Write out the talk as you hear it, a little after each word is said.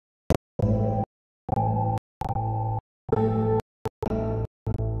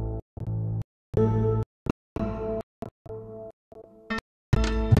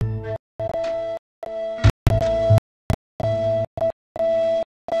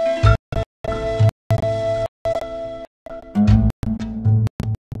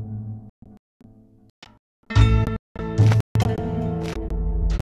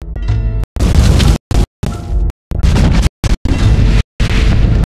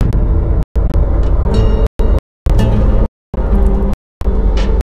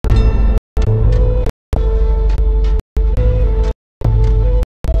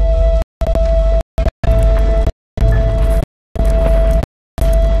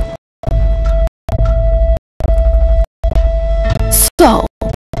So,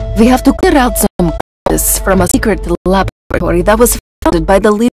 we have to clear out some copies from a secret laboratory that was founded by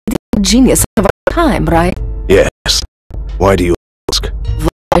the leading genius of our time, right? Yes. Why do you ask?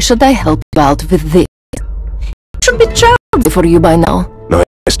 Why should I help you out with this? It should be challenging for you by now. No,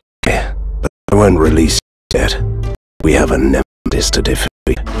 yes, but I won't release yet. We have a nemesis to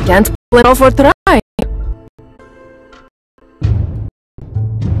defeat. Can't pull it off or try.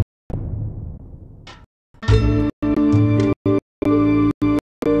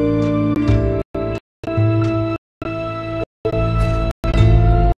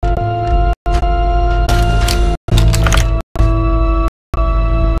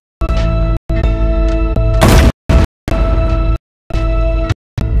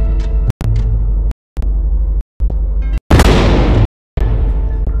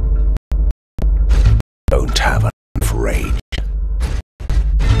 Don't have enough rage.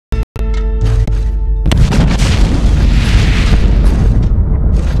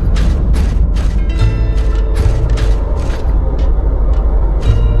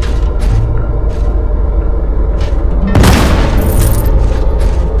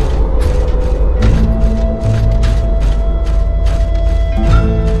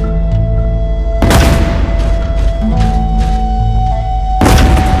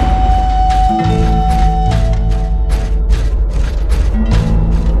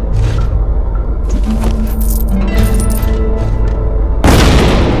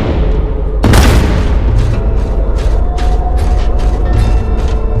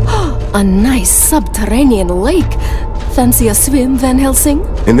 A nice subterranean lake. Fancy a swim, Van Helsing?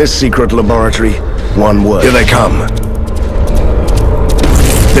 In this secret laboratory, one word. Here they come.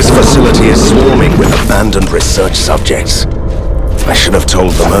 This facility is swarming with abandoned research subjects. I should have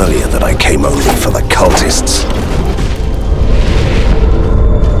told them earlier that I came only for the cultists.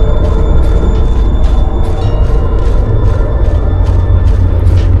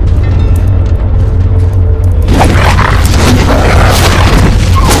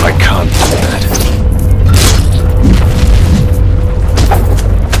 I can't do that.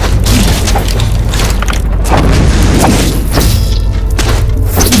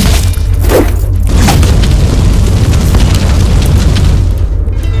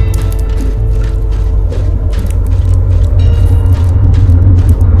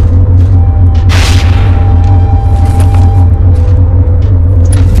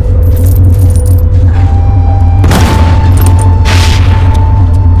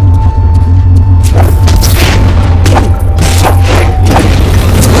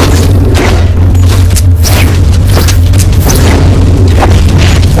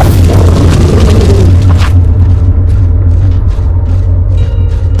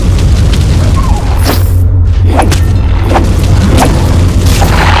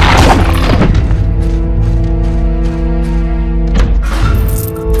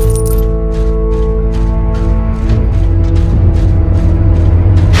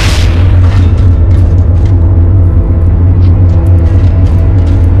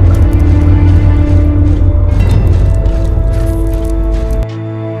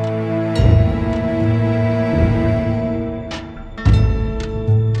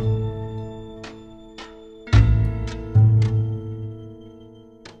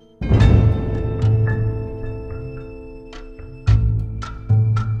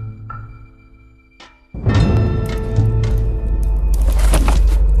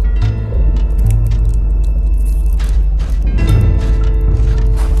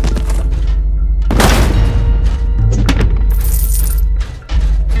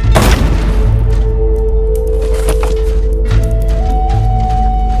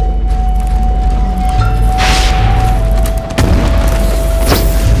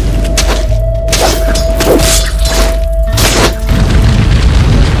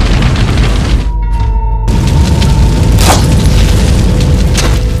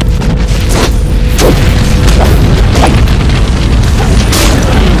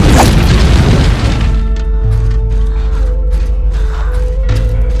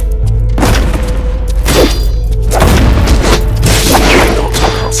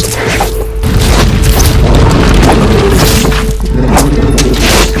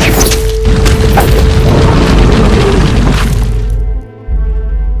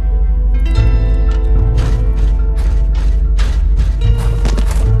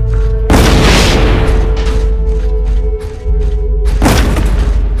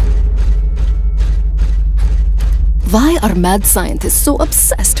 Why are mad scientists so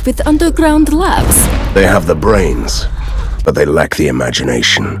obsessed with underground labs? They have the brains, but they lack the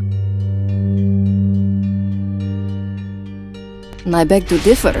imagination. I beg to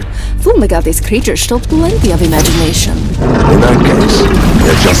differ. Fool me got these creatures show plenty of imagination. In that case,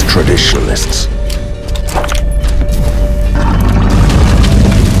 they're just traditionalists.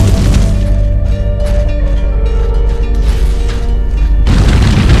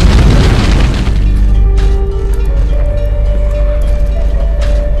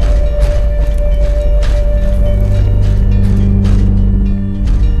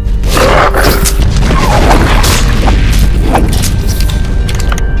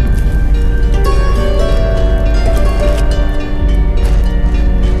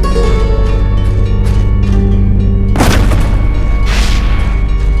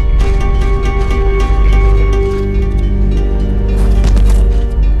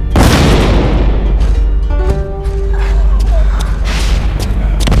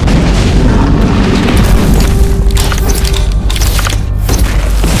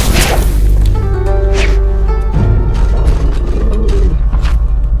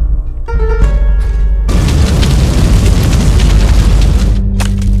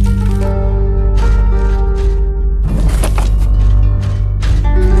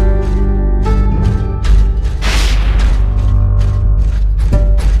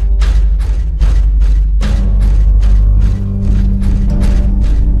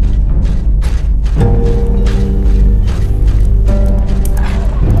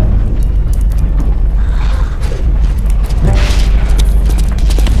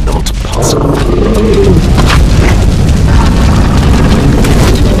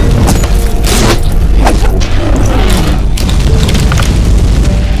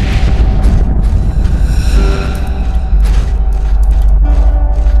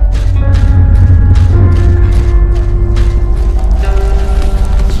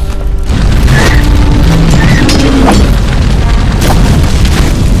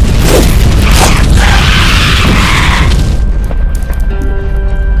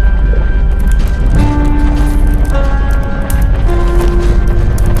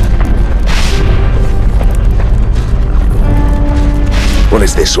 What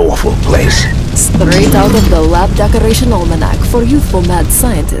is this awful place? Straight out of the Lab Decoration Almanac for youthful mad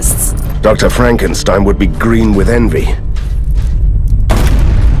scientists. Dr. Frankenstein would be green with envy.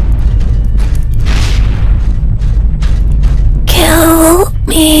 Kill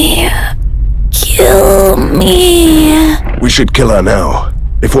me. Kill me. We should kill her now,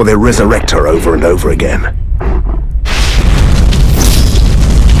 before they resurrect her over and over again.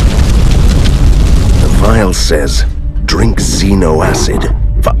 The vial says, drink Xeno acid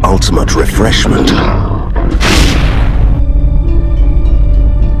for ultimate refreshment.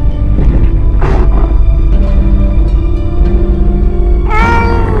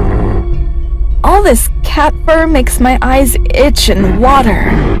 All this cat fur makes my eyes itch and water.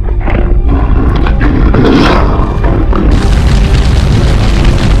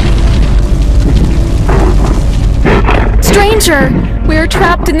 Stranger! We are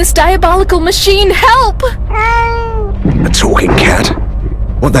trapped in this diabolical machine! Help! A talking cat?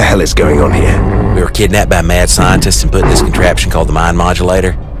 What the hell is going on here? We were kidnapped by mad scientists and put in this contraption called the mind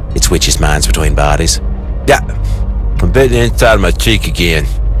modulator. It switches minds between bodies. Yeah, I'm bitten inside of my cheek again.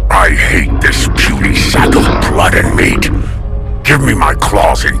 I hate this puny sack of blood and meat. Give me my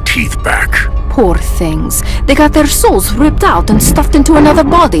claws and teeth back. Poor things. They got their souls ripped out and stuffed into another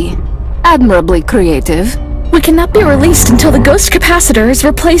body. Admirably creative. We cannot be released until the ghost capacitor is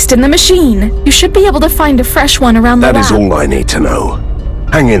replaced in the machine. You should be able to find a fresh one around the lab. That is all I need to know.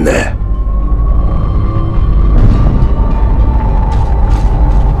 Hang in there.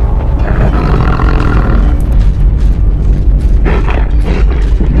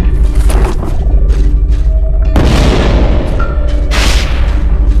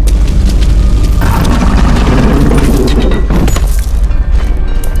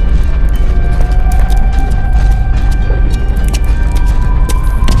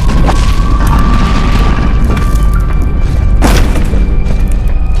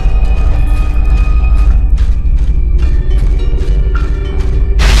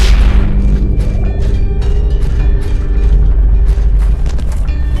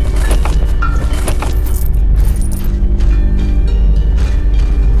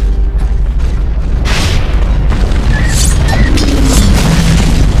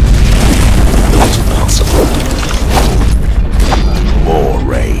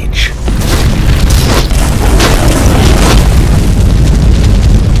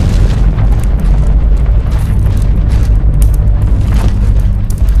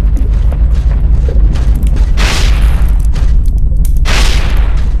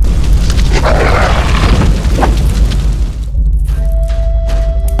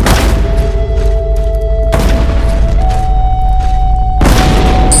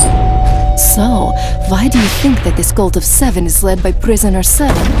 Why do you think that this cult of 7 is led by Prisoner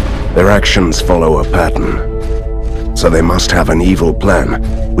 7? Their actions follow a pattern. So they must have an evil plan,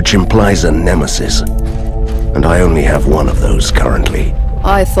 which implies a nemesis. And I only have one of those currently.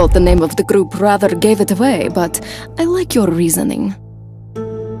 I thought the name of the group rather gave it away, but I like your reasoning.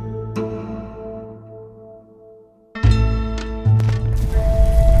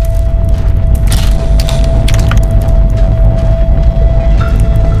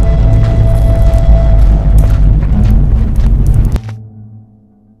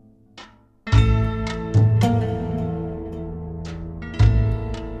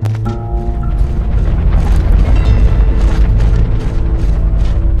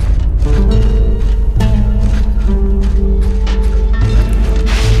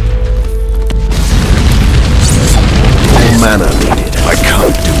 Mana needed. I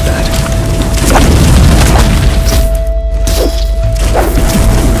can't do that.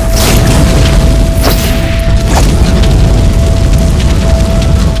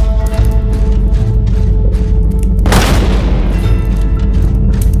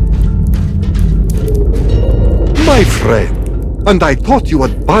 My friend, and I thought you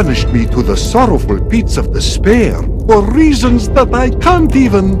had banished me to the sorrowful pits of despair for reasons that I can't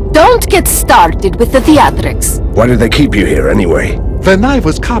even... Don't get started with the theatrics. Why did they keep you here anyway? When I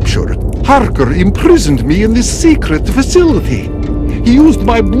was captured, Harker imprisoned me in this secret facility. He used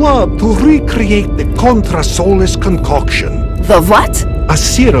my blood to recreate the Contra Solis concoction. The what? A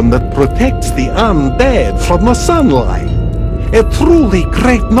serum that protects the undead from the sunlight. A truly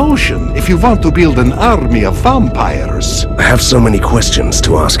great notion if you want to build an army of vampires. I have so many questions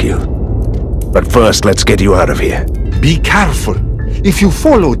to ask you. But first, let's get you out of here. Be careful. If you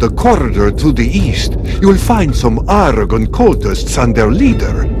follow the corridor to the east, you'll find some Aragon cultists and their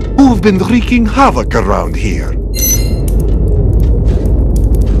leader, who've been wreaking havoc around here.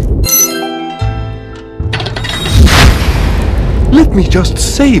 Let me just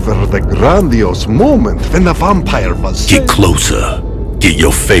savor the grandiose moment when the vampire was... Get closer. Get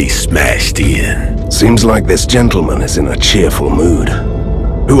your face smashed in. Seems like this gentleman is in a cheerful mood.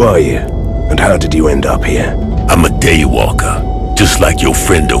 Who are you? And how did you end up here? I'm a daywalker, just like your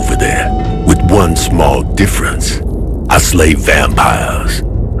friend over there, with one small difference. I slay vampires.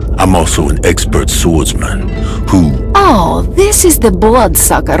 I'm also an expert swordsman who... Oh, this is the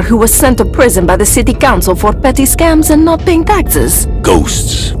bloodsucker who was sent to prison by the city council for petty scams and not paying taxes.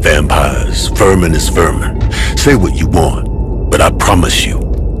 Ghosts, vampires, vermin is vermin. Say what you want, but I promise you,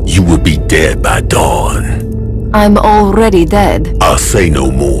 you will be dead by dawn. I'm already dead. I'll say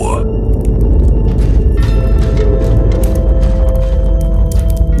no more.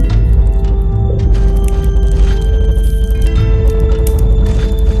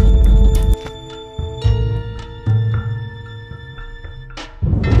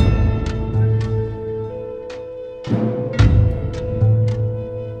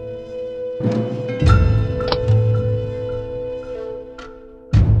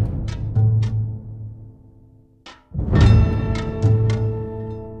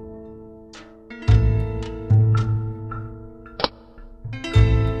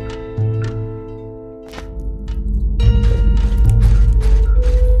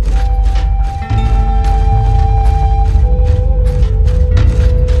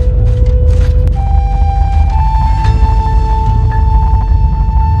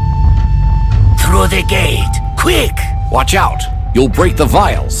 The gate! Quick! Watch out! You'll break the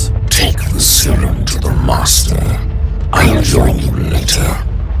vials! Take the serum to the master. I'll join you later.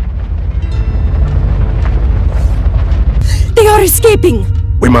 They are escaping!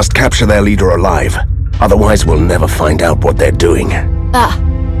 We must capture their leader alive. Otherwise, we'll never find out what they're doing. Ah,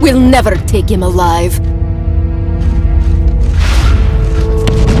 we'll never take him alive.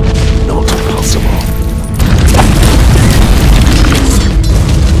 Not possible.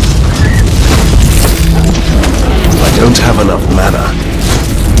 I don't have enough mana.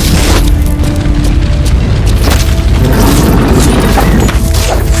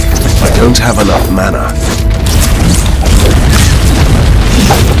 I don't have enough mana.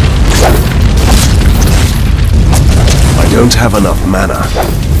 I don't have enough mana.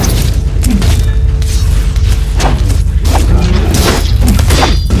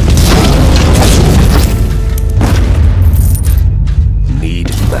 Need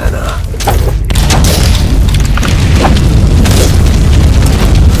mana.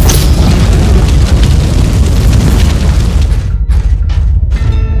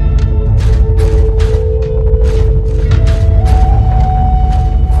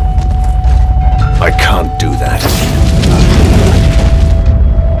 I can't do that.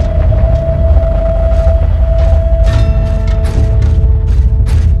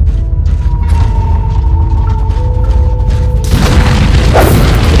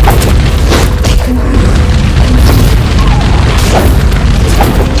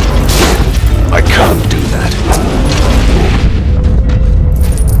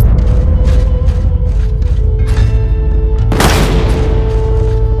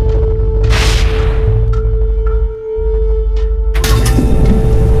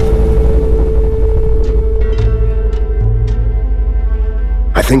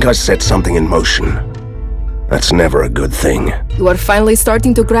 think I set something in motion. That's never a good thing. You are finally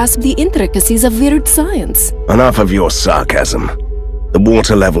starting to grasp the intricacies of weird science. Enough of your sarcasm. The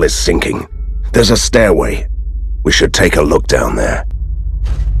water level is sinking. There's a stairway. We should take a look down there.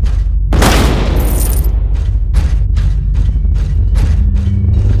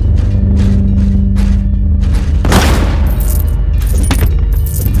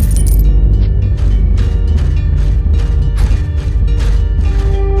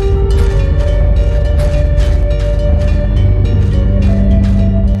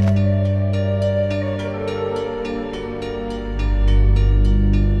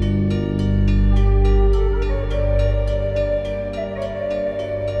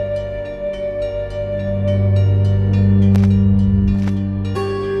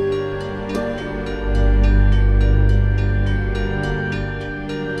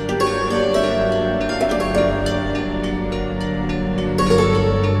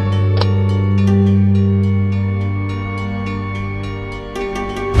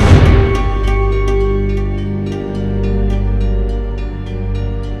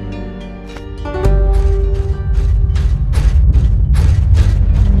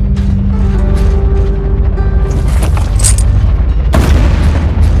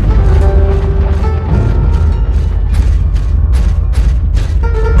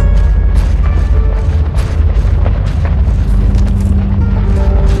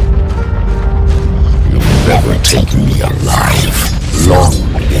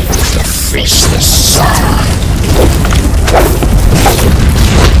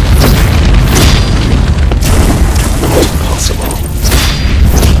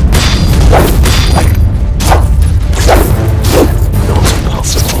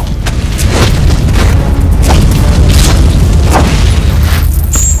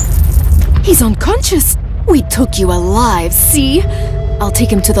 He's unconscious. We took you alive, see? I'll take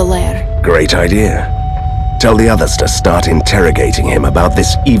him to the lair. Great idea. Tell the others to start interrogating him about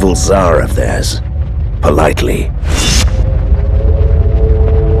this evil Tsar of theirs. Politely.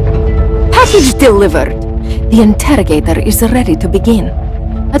 Package delivered. The interrogator is ready to begin.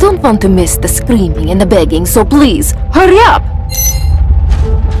 I don't want to miss the screaming and the begging, so please, hurry up!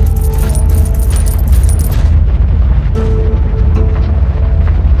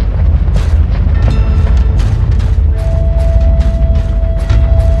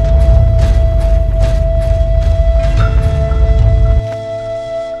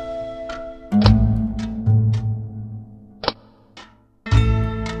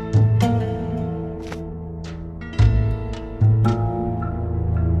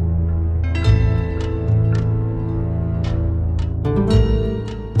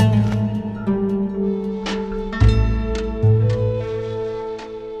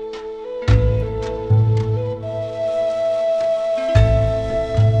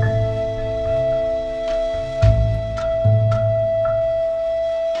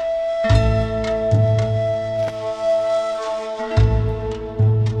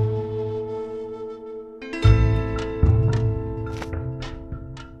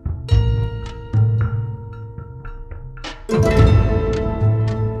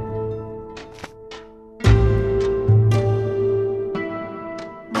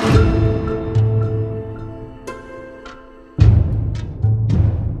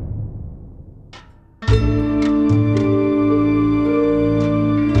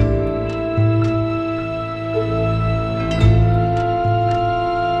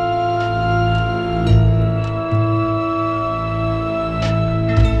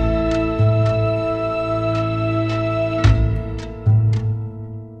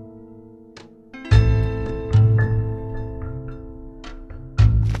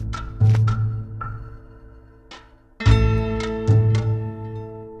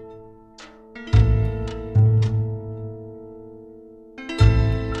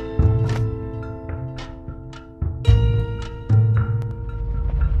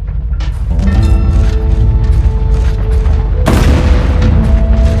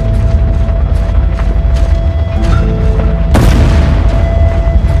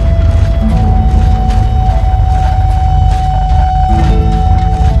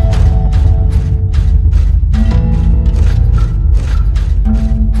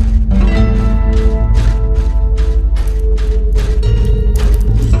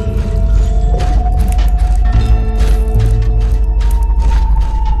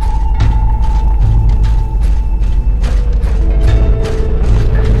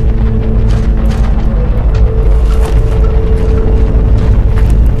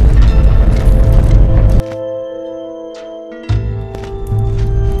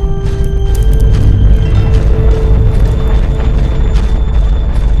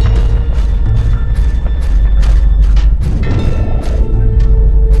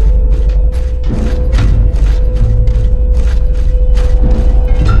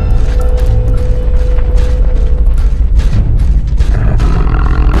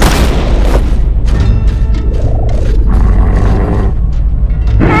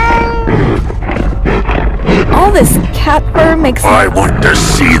 cat fur makes I want to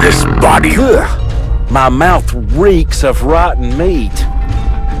see this body. Ugh. My mouth reeks of rotten meat.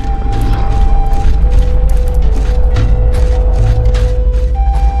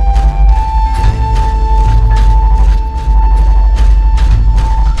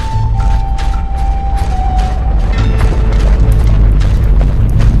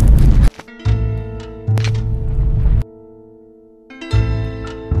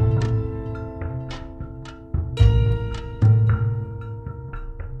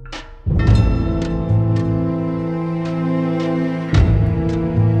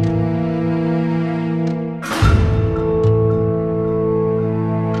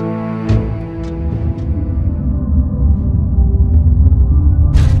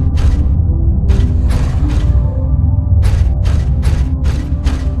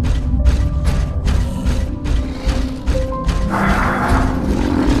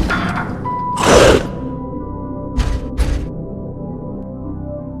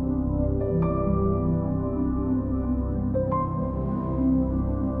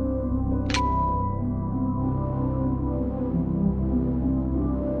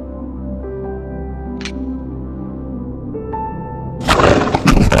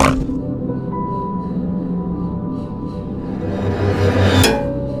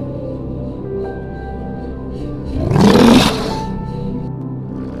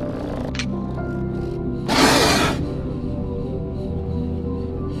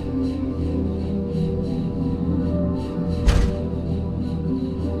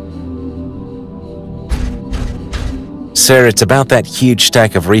 Sir, it's about that huge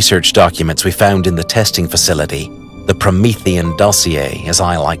stack of research documents we found in the testing facility. The Promethean dossier, as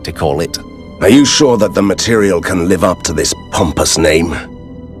I like to call it. Are you sure that the material can live up to this pompous name?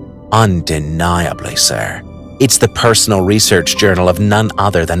 Undeniably, sir. It's the personal research journal of none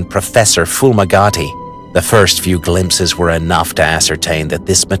other than Professor Fulmagati. The first few glimpses were enough to ascertain that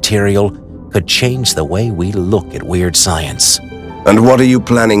this material could change the way we look at weird science. And what are you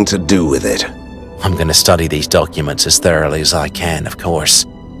planning to do with it? I'm going to study these documents as thoroughly as I can, of course.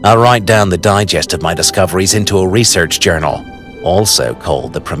 I'll write down the digest of my discoveries into a research journal, also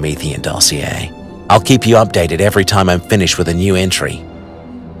called the Promethean dossier. I'll keep you updated every time I'm finished with a new entry.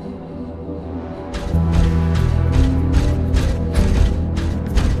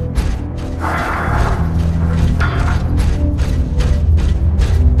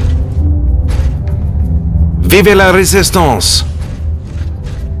 Vive la Résistance!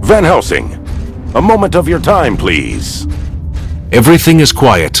 Van Helsing, a moment of your time, please. Everything is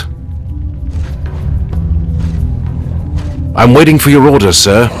quiet. I'm waiting for your orders,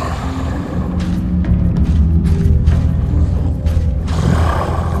 sir.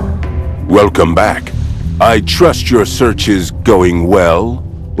 Welcome back. I trust your search is going well?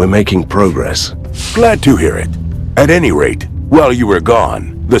 We're making progress. Glad to hear it. At any rate, while you were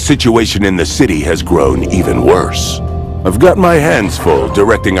gone, the situation in the city has grown even worse. I've got my hands full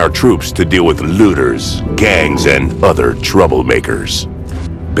directing our troops to deal with looters, gangs, and other troublemakers.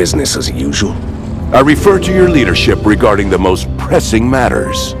 Business as usual? I refer to your leadership regarding the most pressing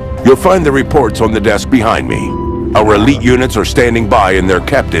matters. You'll find the reports on the desk behind me. Our elite units are standing by and their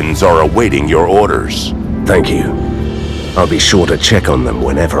captains are awaiting your orders. Thank you. I'll be sure to check on them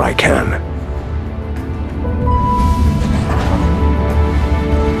whenever I can.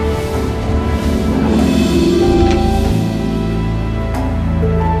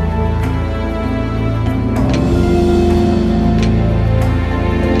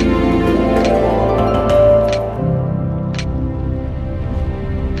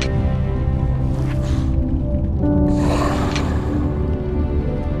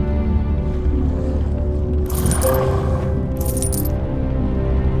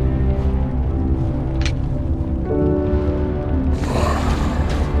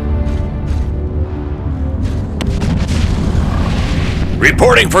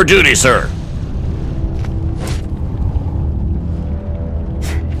 Reporting for duty, sir.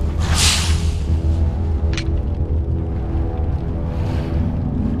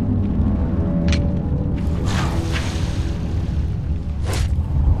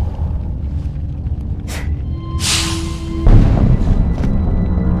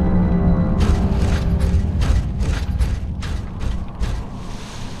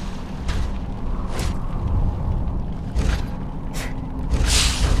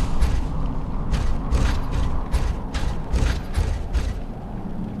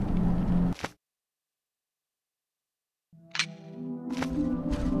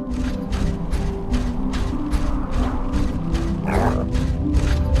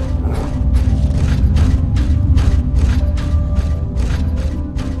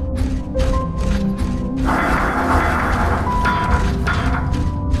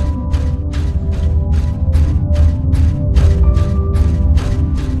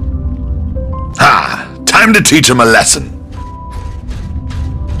 Time to teach him a lesson.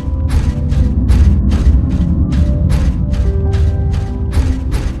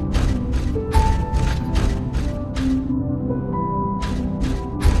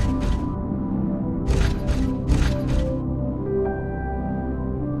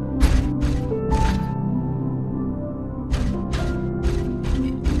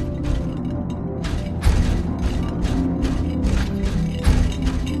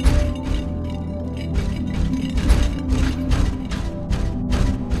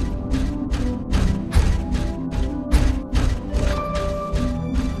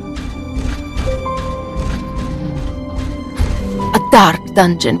 Dark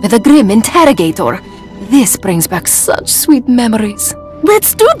dungeon with a grim interrogator. This brings back such sweet memories.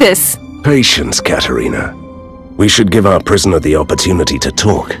 Let's do this! Patience, Katerina. We should give our prisoner the opportunity to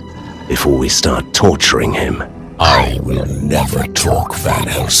talk before we start torturing him. I will never talk, Van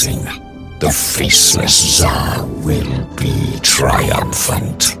Helsing. The faceless Tsar will be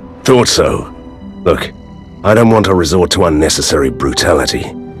triumphant. Thought so. Look, I don't want to resort to unnecessary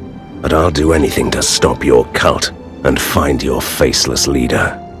brutality, but I'll do anything to stop your cult and find your faceless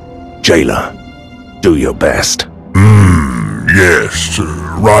leader. Jailer, do your best. Yes,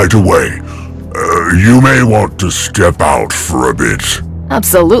 right away. You may want to step out for a bit.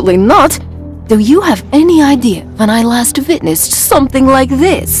 Absolutely not. Do you have any idea when I last witnessed something like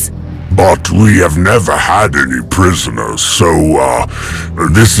this? But we have never had any prisoners, so,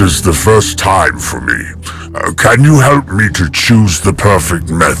 this is the first time for me. Can you help me to choose the perfect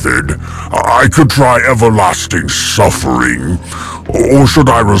method? I could try everlasting suffering, or should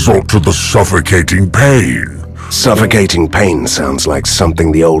I resort to the suffocating pain? Suffocating pain sounds like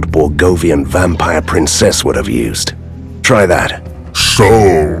something the old Borgovian vampire princess would have used. Try that. So,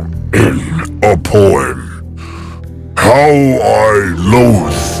 in a poem, how I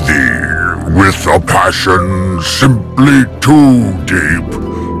loathe thee with a passion simply too deep,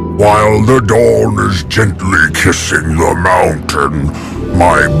 while the dawn is gently kissing the mountain,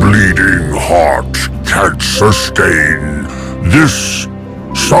 my bleeding heart can't sustain this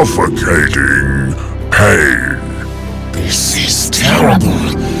suffocating pain. This is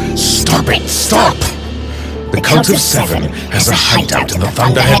terrible. Stop it, stop! The Cult of Seven has a hideout in the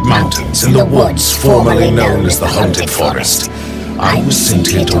Thunderhead Mountains in the woods formerly known as the Haunted Forest. I was sent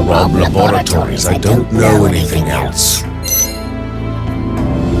here to rob laboratories. I don't know anything else.